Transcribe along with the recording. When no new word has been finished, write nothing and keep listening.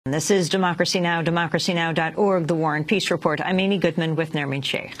This is Democracy Now!, democracynow.org, The War and Peace Report. I'm Amy Goodman with Nermeen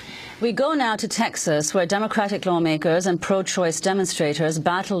Sheikh. We go now to Texas, where Democratic lawmakers and pro-choice demonstrators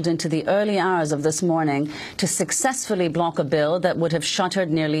battled into the early hours of this morning to successfully block a bill that would have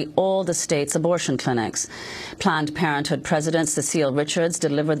shuttered nearly all the state's abortion clinics. Planned Parenthood President Cecile Richards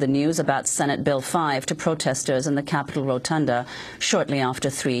delivered the news about Senate Bill 5 to protesters in the Capitol Rotunda shortly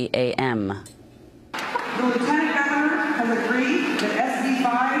after 3 a.m. The Lieutenant Governor has agreed that SB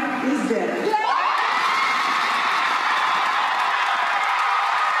 5 is dead.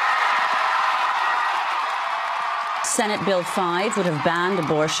 Senate Bill 5 would have banned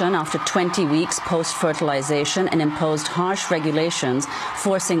abortion after 20 weeks post-fertilization and imposed harsh regulations,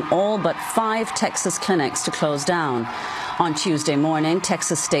 forcing all but 5 Texas clinics to close down. On Tuesday morning,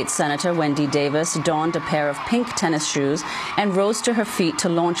 Texas State Senator Wendy Davis donned a pair of pink tennis shoes and rose to her feet to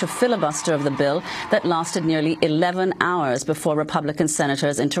launch a filibuster of the bill that lasted nearly 11 hours before Republican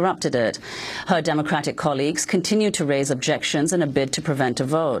senators interrupted it. Her Democratic colleagues continued to raise objections in a bid to prevent a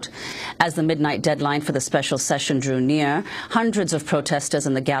vote. As the midnight deadline for the special session drew near, hundreds of protesters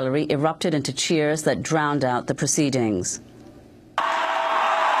in the gallery erupted into cheers that drowned out the proceedings.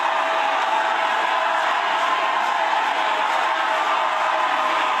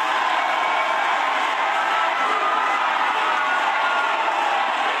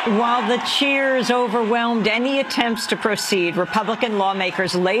 While the cheers overwhelmed any attempts to proceed, Republican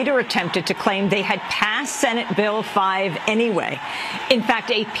lawmakers later attempted to claim they had passed Senate Bill 5 anyway. In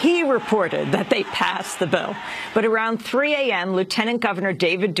fact, AP reported that they passed the bill. But around 3 a.m., Lieutenant Governor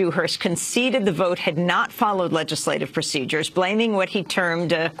David Dewhurst conceded the vote had not followed legislative procedures, blaming what he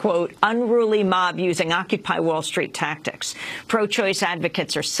termed a, quote, unruly mob using Occupy Wall Street tactics. Pro-choice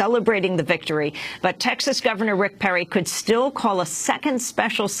advocates are celebrating the victory, but Texas Governor Rick Perry could still call a second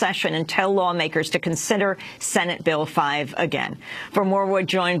special session and tell lawmakers to consider Senate Bill 5 again. For more, we're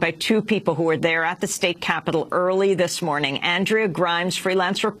joined by 2 people who were there at the state capitol early this morning. Andrea Grimes,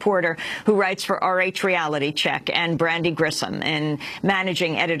 freelance reporter who writes for RH Reality Check, and Brandy Grissom, and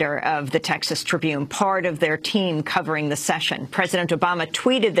managing editor of the Texas Tribune, part of their team covering the session. President Obama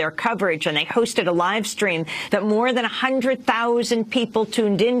tweeted their coverage, and they hosted a live stream that more than 100,000 people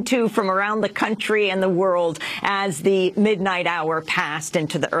tuned into from around the country and the world as the midnight hour passed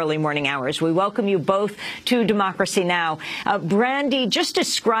into the early morning hours. We welcome you both to Democracy Now! Brandy, just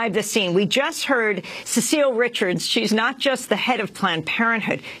describe the scene. We just heard Cecile Richards. She's not just the head of Planned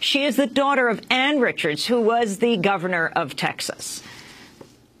Parenthood. She is the daughter of Ann Richards, who was the governor of Texas.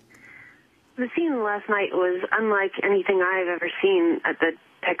 The scene last night was unlike anything I've ever seen at the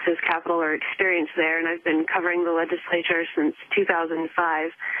Texas Capitol or experienced there, and I've been covering the legislature since 2005.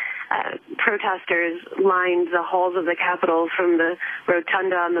 Protesters lined the halls of the Capitol from the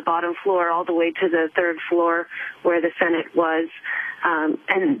rotunda on the bottom floor all the way to the 3rd floor where the Senate was.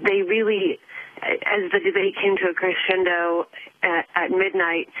 And they really, as the debate came to a crescendo at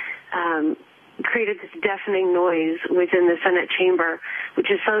midnight, created this deafening noise within the Senate chamber, which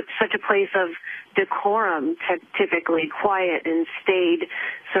is such a place of decorum, typically quiet and staid,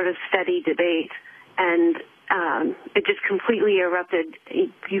 sort of steady debate. And it just completely erupted.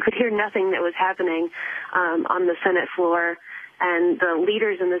 You could hear nothing that was happening on the Senate floor, and the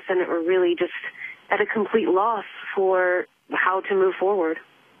leaders in the Senate were really just at a complete loss for how to move forward.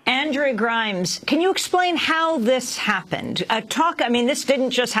 Andrea Grimes, can you explain how this happened? I mean, this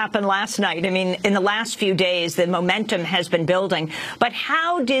didn't just happen last night. I mean, in the last few days, the momentum has been building. But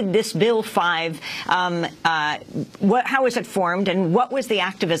how did this Bill 5, how was it formed, and what was the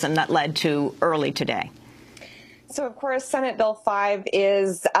activism that led to early today? So, of course, Senate Bill 5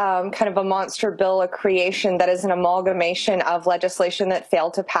 is kind of a monster bill, a creation that is an amalgamation of legislation that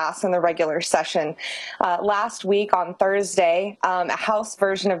failed to pass in the regular session. Last week on Thursday, a House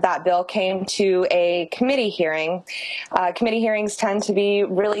version of that bill came to a committee hearing. Committee hearings tend to be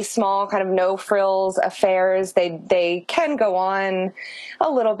really small, kind of no-frills affairs. They can go on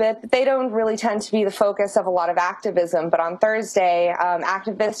a little bit, but they don't really tend to be the focus of a lot of activism. But on Thursday,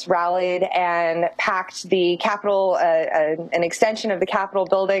 activists rallied and packed the Capitol, an extension of the Capitol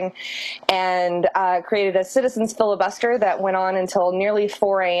building, and created a citizens filibuster that went on until nearly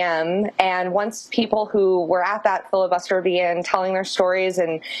 4 a.m. And once people who were at that filibuster began telling their stories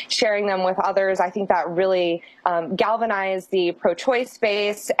and sharing them with others, I think that really galvanized the pro-choice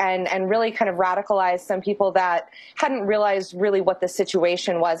space and really kind of radicalized some people that hadn't realized really what the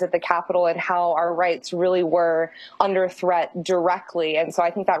situation was at the Capitol and how our rights really were under threat directly. And so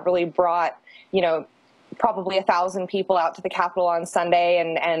I think that really brought, probably 1,000 people out to the Capitol on Sunday,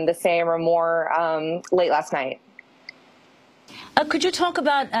 and the same or more late last night. Could you talk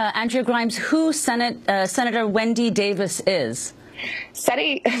about, Andrea Grimes, who Senator Wendy Davis is?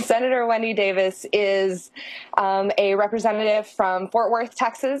 Senator Wendy Davis is a representative from Fort Worth,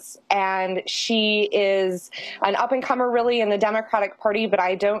 Texas, and she is an up-and-comer really in the Democratic Party, but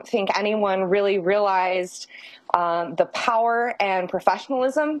I don't think anyone really realized the power and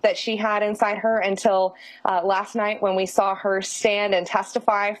professionalism that she had inside her until last night when we saw her stand and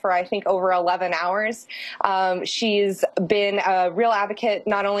testify for, I think, over 11 hours. She's been a real advocate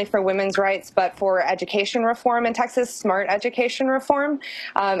not only for women's rights, but for education reform in Texas, smart education reform.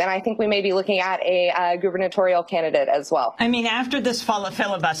 And I think we may be looking at a gubernatorial candidate as well. I mean, after this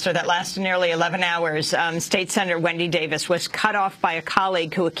filibuster that lasted nearly 11 hours, State Senator Wendy Davis was cut off by a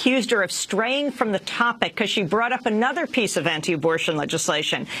colleague who accused her of straying from the topic because she brought up another piece of anti-abortion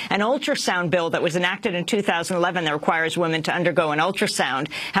legislation, an ultrasound bill that was enacted in 2011 that requires women to undergo an ultrasound,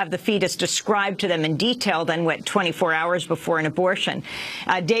 have the fetus described to them in detail, then wait 24 hours before an abortion.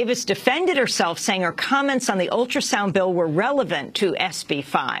 Davis defended herself, saying her comments on the ultrasound bill were relevant to SB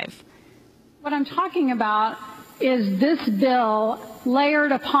 5. What I'm talking about is this bill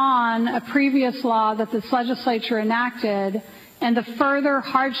layered upon a previous law that this legislature enacted and the further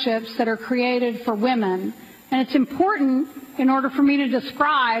hardships that are created for women. And it's important in order for me to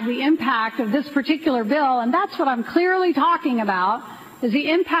describe the impact of this particular bill, and that's what I'm clearly talking about, is the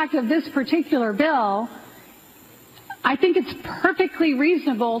impact of this particular bill. I think it's perfectly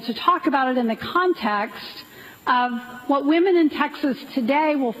reasonable to talk about it in the context of what women in Texas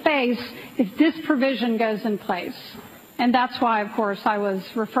today will face if this provision goes in place. And that's why, of course, I was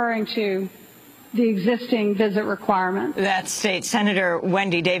referring to the existing visit requirement. That's State Senator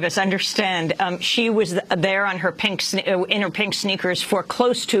Wendy Davis. Understand, she was there on her in her pink sneakers for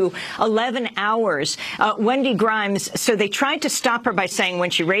close to 11 hours. Wendy Grimes, so they tried to stop her by saying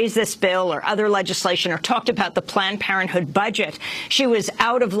when she raised this bill or other legislation or talked about the Planned Parenthood budget, she was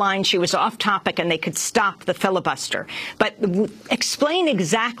out of line, she was off topic, and they could stop the filibuster. But explain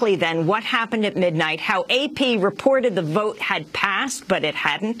exactly then what happened at midnight, how AP reported the vote had passed, but it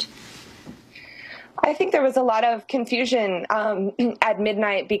hadn't. I think there was a lot of confusion at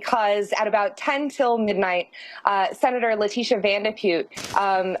midnight because at about 10 till midnight, Senator Letitia Van de Putte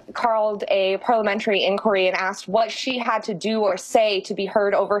called a parliamentary inquiry and asked what she had to do or say to be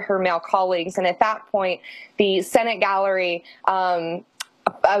heard over her male colleagues. And at that point, the Senate gallery, I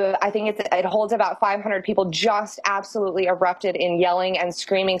think it holds about 500 people, just absolutely erupted in yelling and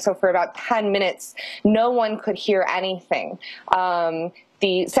screaming. So for about 10 minutes, no one could hear anything.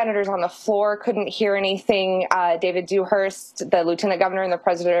 The senators on the floor couldn't hear anything. David Dewhurst, the lieutenant governor and the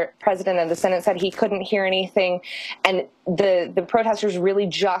president of the Senate, said he couldn't hear anything. And the protesters really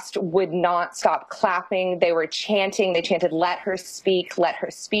just would not stop clapping. They were chanting. They chanted, "Let her speak, let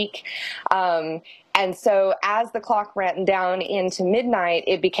her speak." And so as the clock ran down into midnight,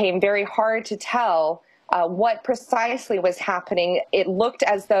 it became very hard to tell what precisely was happening. It looked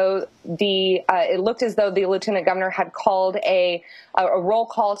as though the lieutenant governor had called a roll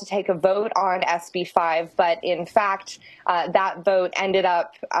call to take a vote on SB 5, but in fact, that vote ended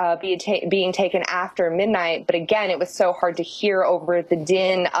up being taken after midnight. But again, it was so hard to hear over the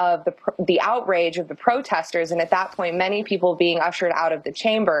din of the outrage of the protesters, and at that point, many people being ushered out of the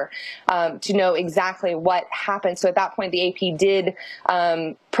chamber to know exactly what happened. So at that point, the AP did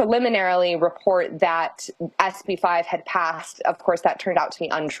preliminarily report that SB 5 had passed. Of course, that turned out to be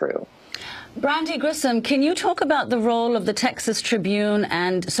untrue. Brandy Grissom, can you talk about the role of the Texas Tribune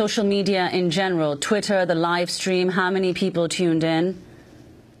and social media in general, Twitter, the live stream, how many people tuned in?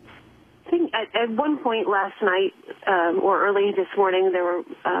 I think at one point last night or early this morning, there were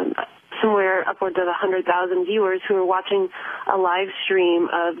somewhere upwards of 100,000 viewers who were watching a live stream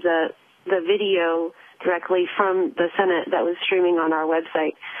of the video directly from the Senate that was streaming on our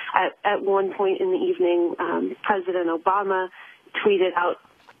website. At one point in the evening, President Obama tweeted out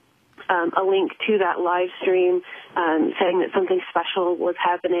a link to that live stream saying that something special was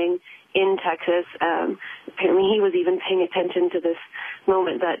happening in Texas. Apparently he was even paying attention to this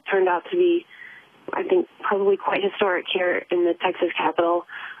moment that turned out to be, I think, probably quite historic here in the Texas Capitol.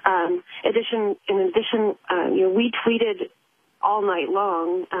 In addition, we tweeted all night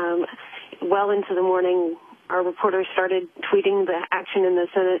long. Well into the morning, our reporters started tweeting the action in the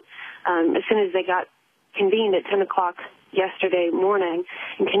Senate as soon as they got convened at 10 o'clock yesterday morning,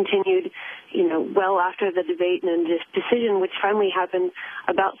 and continued, well after the debate and this decision, which finally happened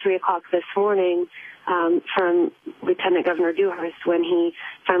about 3 o'clock this morning from Lieutenant Governor Dewhurst, when he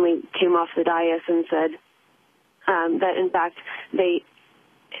finally came off the dais and said that in fact they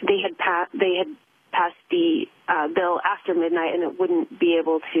had passed the bill after midnight and it wouldn't be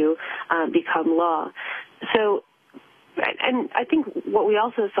able to become law. So And I think what we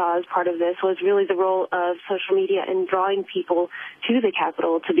also saw as part of this was really the role of social media in drawing people to the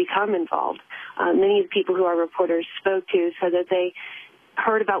Capitol to become involved. Many of the people who our reporters spoke to said that they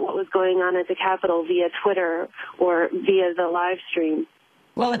heard about what was going on at the Capitol via Twitter or via the live stream.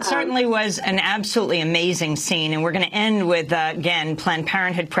 Well, it certainly was an absolutely amazing scene. And we're going to end with, again, Planned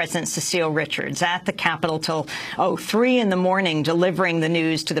Parenthood President Cecile Richards at the Capitol till 3 in the morning, delivering the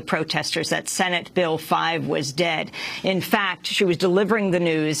news to the protesters that Senate Bill 5 was dead. In fact, she was delivering the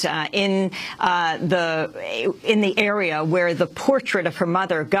news in the area where the portrait of her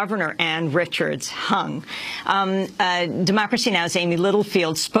mother, Governor Ann Richards, hung. Democracy Now!'s Amy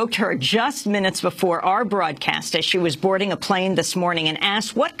Littlefield spoke to her just minutes before our broadcast as she was boarding a plane this morning and asked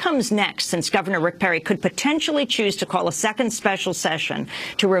what comes next, since Governor Rick Perry could potentially choose to call a second special session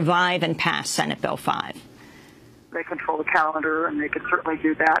to revive and pass Senate Bill 5. They control the calendar, and they could certainly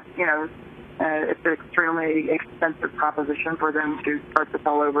do that. You know, it's an extremely expensive proposition for them to start this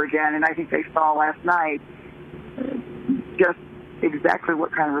all over again. And I think they saw last night just exactly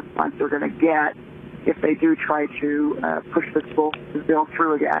what kind of response they're going to get if they do try to push this bill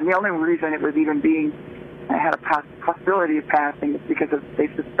through again. The only reason it was even being had a possibility of passing is because they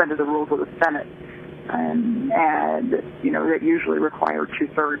suspended the rules of the Senate, and you know, that usually require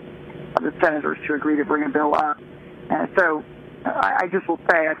 2/3 of the senators to agree to bring a bill up. So I just will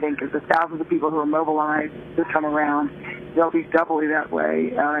say, I think, of the thousands of people who are mobilized this time around, they'll be doubly that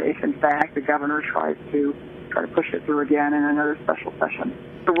way if, in fact, the governor tries to push it through again in another special session.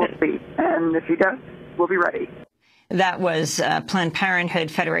 So we'll see, and if he does, we'll be ready. That was Planned Parenthood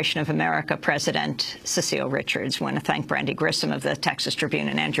Federation of America President Cecile Richards. I want to thank Brandy Grissom of the Texas Tribune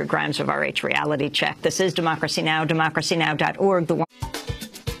and Andrew Grimes of RH Reality Check. This is Democracy Now!, democracynow.org.